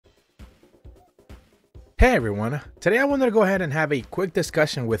Hey everyone, today I wanted to go ahead and have a quick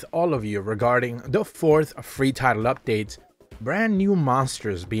discussion with all of you regarding the fourth free title updates, brand new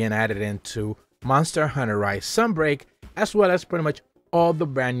monsters being added into Monster Hunter Rise Sunbreak, as well as pretty much all the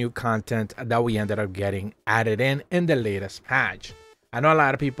brand new content that we ended up getting added in the latest patch. I know a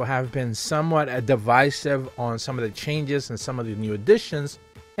lot of people have been somewhat divisive on some of the changes and some of the new additions,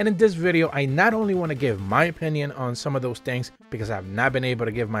 and in this video I not only want to give my opinion on some of those things because I've not been able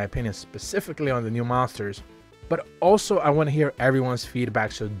to give my opinion specifically on the new monsters, but also I want to hear everyone's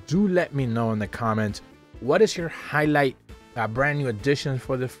feedback. So do let me know in the comments, what is your highlight brand new addition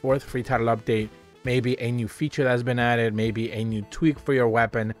for the fourth free title update? Maybe a new feature that's been added, maybe a new tweak for your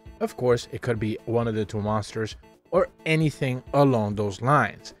weapon. Of course, it could be one of the two monsters or anything along those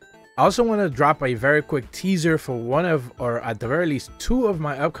lines. I also want to drop a very quick teaser for one of, or at the very least two of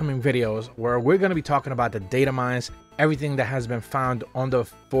my upcoming videos, where we're going to be talking about the data mines, everything that has been found on the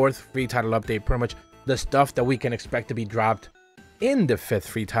fourth free title update, pretty much the stuff that we can expect to be dropped in the fifth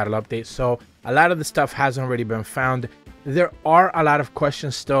free title update. So a lot of the stuff has already been found. There are a lot of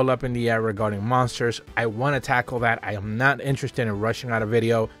questions still up in the air regarding monsters. I want to tackle that. I am not interested in rushing out a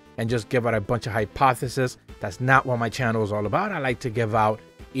video and just give out a bunch of hypotheses. That's not what my channel is all about. I like to give out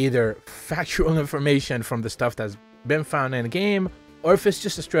either factual information from the stuff that's been found in the game, or if it's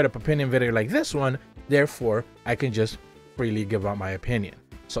just a straight up opinion video like this one, therefore I can just freely give out my opinion.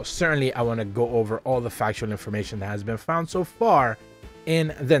 So certainly I want to go over all the factual information that has been found so far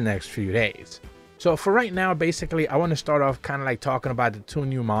in the next few days. So for right now, basically I want to start off kind of like talking about the two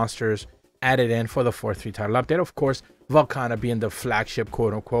new monsters added in for the fourth free title update. Of course, Valkana being the flagship,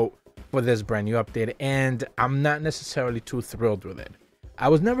 quote unquote, for this brand new update, and I'm not necessarily too thrilled with it. I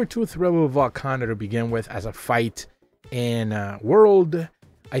was never too thrilled with Valkana to begin with as a fight in World.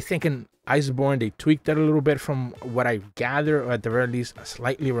 I think in Iceborne they tweaked it a little bit from what I gather, or at the very least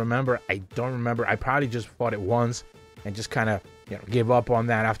slightly remember. I don't remember. I probably just fought it once and just kind of gave up on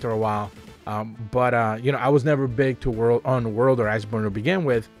that after a while. I was never big to World or Iceborne to begin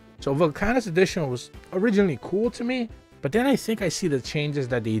with. So Valkana's edition was originally cool to me, but then I think I see the changes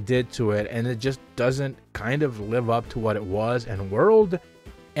that they did to it, and it just doesn't kind of live up to what it was in World.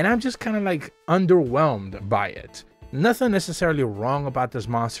 And I'm just kind of like underwhelmed by it. Nothing necessarily wrong about this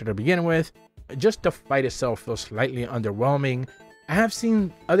monster to begin with. Just the fight itself feels slightly underwhelming. I have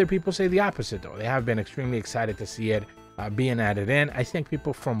seen other people say the opposite though. They have been extremely excited to see it being added in. I think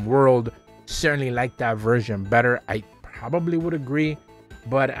people from World certainly like that version better. I probably would agree.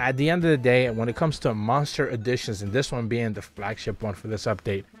 But at the end of the day, when it comes to monster additions, and this one being the flagship one for this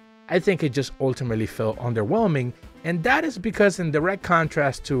update, I think it just ultimately felt underwhelming. And that is because in direct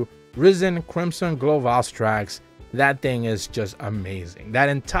contrast to Risen Crimson Glow Valstrax, that thing is just amazing. That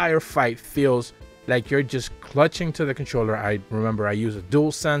entire fight feels like you're just clutching to the controller. I remember I use a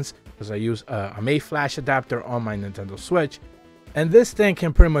DualSense because I use a May Flash adapter on my Nintendo Switch. And this thing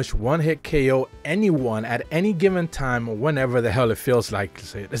can pretty much one-hit KO anyone at any given time, whenever the hell it feels like.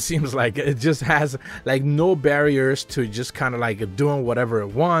 It seems like it just has like no barriers to just kind of like doing whatever it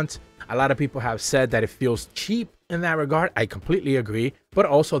wants. A lot of people have said that it feels cheap in that regard. I completely agree, but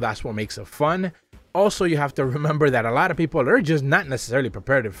also that's what makes it fun. Also, you have to remember that a lot of people are just not necessarily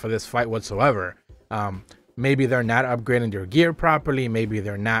prepared for this fight whatsoever. Maybe they're not upgrading their gear properly. Maybe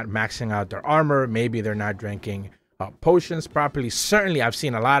they're not maxing out their armor. Maybe they're not drinking potions properly. Certainly I've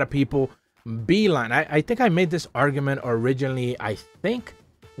seen a lot of people beeline. I think I made this argument originally, I think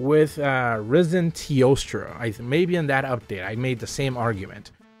with Risen Teostra. Maybe in that update I made the same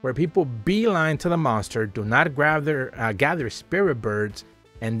argument, where people beeline to the monster, do not grab their gather spirit birds,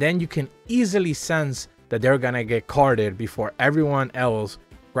 and then you can easily sense that they're gonna get carded before everyone else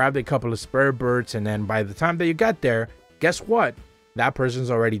grabbed a couple of spirit birds, and then by the time that you got there, guess what, that person's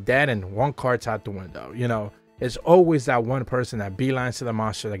already dead and one card's out the window. It's always that one person that beelines to the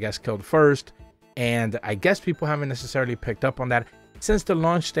monster that gets killed first. And I guess people haven't necessarily picked up on that. Since the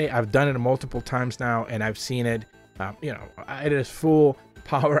launch day, I've done it multiple times now, and I've seen it, it is full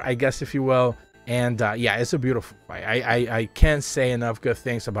power, I guess, if you will. And yeah, it's a beautiful fight. I can't say enough good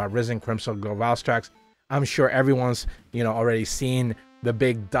things about Risen Crimson Glow Valstrax. I'm sure everyone's, already seen the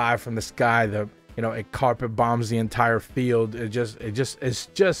big dive from the sky. It carpet bombs the entire field. It's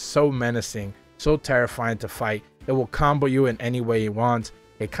just so menacing. So terrifying to fight. It will combo you in any way you want.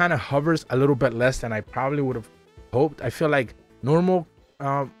 It kind of hovers a little bit less than I probably would have hoped. I feel like normal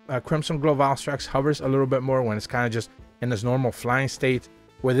Crimson Glow Valstrax hovers a little bit more when it's kind of just in this normal flying state,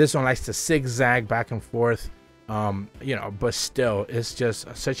 where this one likes to zigzag back and forth. But still, it's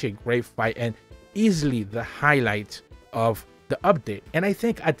just such a great fight and easily the highlight of the update. And I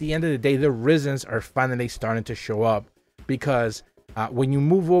think at the end of the day, the Risens are finally starting to show up, because when you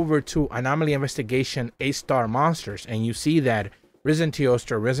move over to Anomaly Investigation A-star monsters and you see that Risen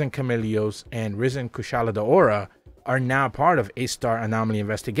Teostra, Risen Chameleos, and Risen Kushala Daora are now part of A-star Anomaly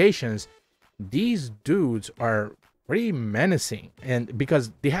Investigations, these dudes are pretty menacing, and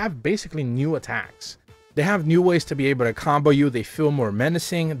because they have basically new attacks. They have new ways to be able to combo you. They feel more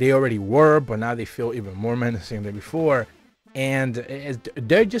menacing. They already were, but now they feel even more menacing than before. And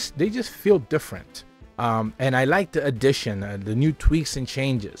they just feel different. And I like the addition, the new tweaks and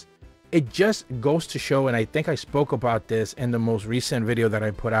changes. It just goes to show, and I think I spoke about this in the most recent video that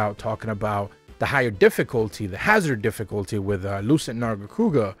I put out talking about the higher difficulty, the hazard difficulty with Lucent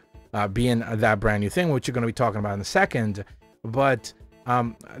Nargacuga being that brand new thing, which you're going to be talking about in a second. But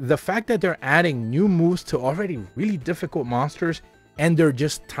the fact that they're adding new moves to already really difficult monsters, and they're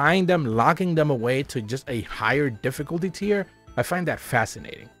just tying them, locking them away to just a higher difficulty tier, I find that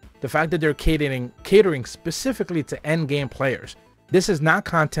fascinating. The fact that they're catering specifically to end game players. This is not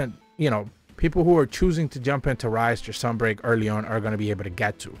content, you know, people who are choosing to jump into Rise or Sunbreak early on are going to be able to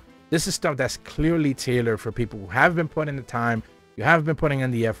get to. This is stuff that's clearly tailored for people who have been putting the time, you have been putting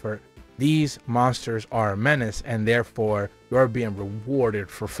in the effort. These monsters are a menace, and therefore you're being rewarded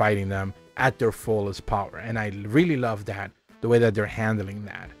for fighting them at their fullest power. And I really love that, the way that they're handling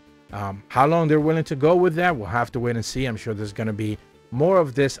that. How long they're willing to go with that, we'll have to wait and see. I'm sure there's going to be more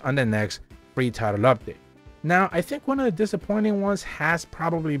of this on the next free title update. Now, I think one of the disappointing ones has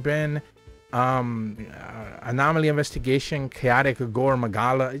probably been Anomaly Investigation, Chaotic Gore,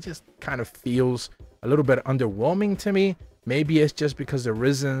 Magala. It just kind of feels a little bit underwhelming to me. Maybe it's just because the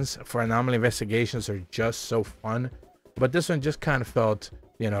Risens for Anomaly Investigations are just so fun. But this one just kind of felt,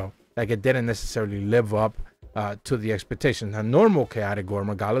 you know, like it didn't necessarily live up to the expectations. Now, normal Chaotic Gore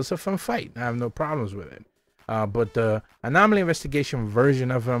Magala is a fun fight. I have no problems with it. But the Anomaly Investigation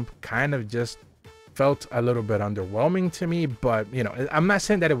version of him kind of just felt a little bit underwhelming to me. But, you know, I'm not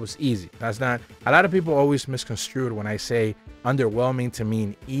saying that it was easy. That's not, a lot of people always misconstrued when I say underwhelming to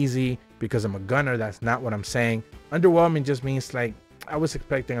mean easy because I'm a gunner. That's not what I'm saying. Underwhelming just means like I was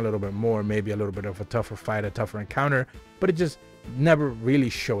expecting a little bit more, maybe a little bit of a tougher fight, a tougher encounter, but it just never really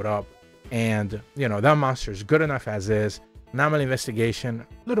showed up. And, you know, that monster is good enough as is. Anomaly Investigation,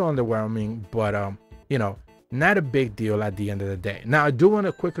 a little underwhelming, but, you know, not a big deal at the end of the day. Now, I do want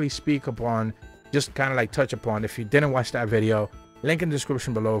to quickly speak upon, just kind of like touch upon, if you didn't watch that video, link in the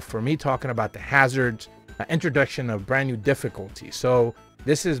description below for me talking about the hazards, introduction of brand new difficulty. So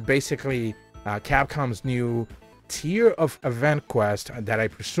this is basically Capcom's new tier of event quest that I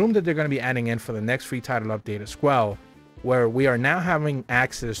presume that they're going to be adding in for the next free title update as well, where we are now having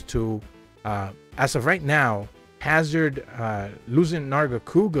access to, as of right now, Hazard, Lucent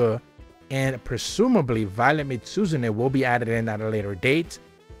Nargacuga, and presumably Violet Mitsuzune will be added in at a later date.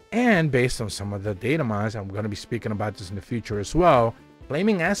 And based on some of the data mines, I'm going to be speaking about this in the future as well,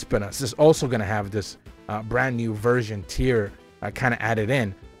 Flaming Espinas is also going to have this brand new version tier kind of added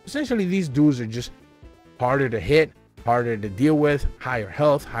in. Essentially, these dudes are just harder to hit, harder to deal with, higher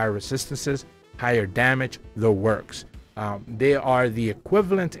health, higher resistances, higher damage, the works. They are the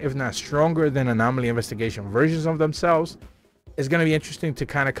equivalent, if not stronger than Anomaly Investigation versions of themselves. It's going to be interesting to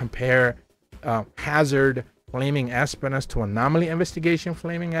kind of compare Hazard Flaming Espinas to Anomaly Investigation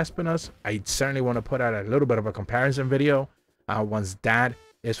Flaming Espinas. I certainly want to put out a little bit of a comparison video once that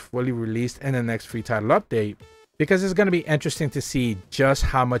is fully released in the next free title update, because it's going to be interesting to see just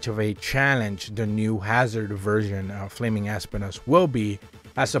how much of a challenge the new Hazard version of Flaming Espinas will be,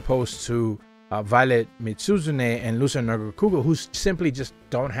 as opposed to Violet Mitsuzune and Lucent Nargacuga, who simply just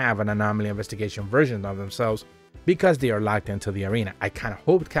don't have an Anomaly Investigation version of themselves because they are locked into the arena. I kind of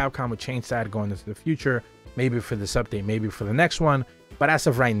hoped Capcom would change that going into the future, maybe for this update, maybe for the next one, but as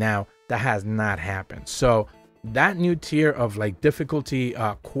of right now, that has not happened. So that new tier of like difficulty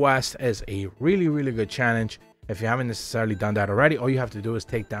quest is a really good challenge. If you haven't necessarily done that already, all you have to do is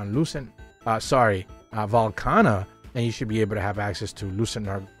take down Volcana, and you should be able to have access to Lucent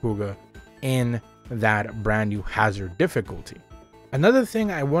Nargacuga in that brand new Hazard difficulty. Another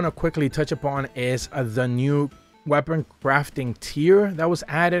thing I want to quickly touch upon is the new weapon crafting tier that was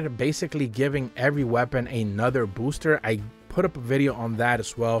added, basically giving every weapon another booster. I put up a video on that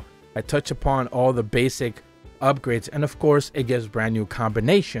as well. I touch upon all the basic upgrades, and of course it gives brand new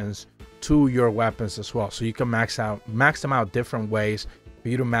combinations to your weapons as well, so you can max them out different ways for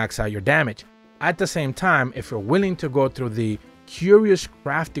you to max out your damage. At the same time, if you're willing to go through the Curious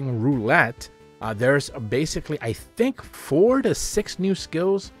Crafting Roulette, there's basically, I think, 4 to 6 new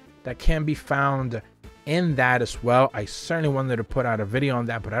skills that can be found in that as well. I certainly wanted to put out a video on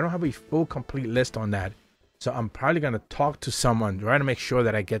that, but I don't have a full complete list on that, so I'm probably going to talk to someone, try to make sure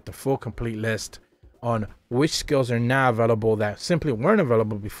that I get the full complete list on which skills are now available that simply weren't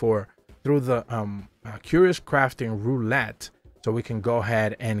available before through the Curious Crafting Roulette, so we can go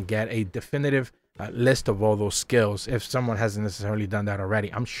ahead and get a definitive list of all those skills if someone hasn't necessarily done that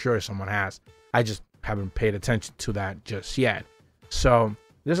already. I'm sure someone has. I just haven't paid attention to that just yet. So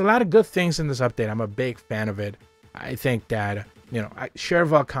there's a lot of good things in this update. I'm a big fan of it. I think that, you know, sure,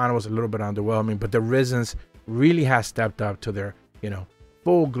 Volcano was a little bit underwhelming, but the Risens really has stepped up to their, you know,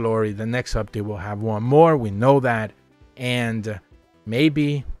 full glory. The next update will have one more. We know that. And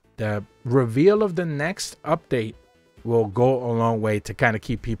maybe the reveal of the next update will go a long way to kind of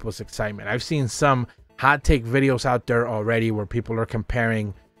keep people's excitement. I've seen some hot take videos out there already where people are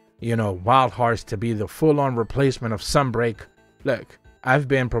comparing, you know, Wild Hearts to be the full-on replacement of Sunbreak. Look, I've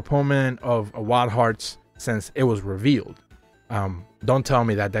been proponent of Wild Hearts since it was revealed. Don't tell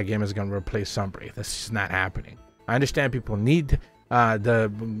me that that game is going to replace Sunbreak. That's just not happening. I understand people need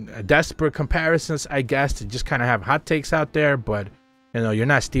the desperate comparisons, I guess, to just kind of have hot takes out there, but you know, you're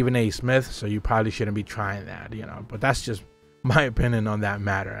not Stephen A. Smith, so you probably shouldn't be trying that, you know. But that's just my opinion on that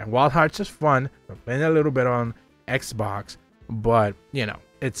matter. And Wild Hearts is fun. I'm playing a little bit on Xbox, but, you know,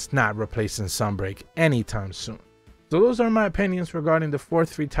 it's not replacing Sunbreak anytime soon. So those are my opinions regarding the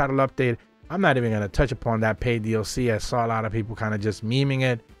 4th free title update. I'm not even going to touch upon that paid DLC. I saw a lot of people kind of just memeing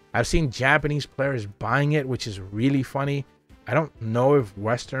it. I've seen Japanese players buying it, which is really funny. I don't know if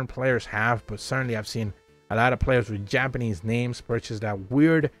Western players have, but certainly I've seen a lot of players with Japanese names purchase that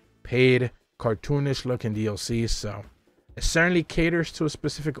weird, paid, cartoonish looking DLC. So it certainly caters to a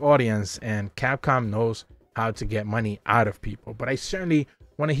specific audience, and Capcom knows how to get money out of people. But I certainly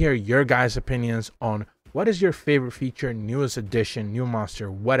want to hear your guys' opinions on what is your favorite feature, newest edition, new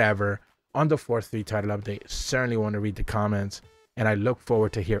monster, whatever, on the 4th free title update. Certainly want to read the comments, and I look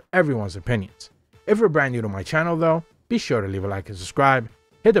forward to hear everyone's opinions. If you're brand new to my channel though, be sure to leave a like and subscribe.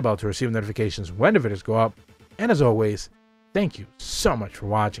 Hit the bell to receive notifications when the videos go up. And as always, thank you so much for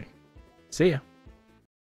watching. See ya.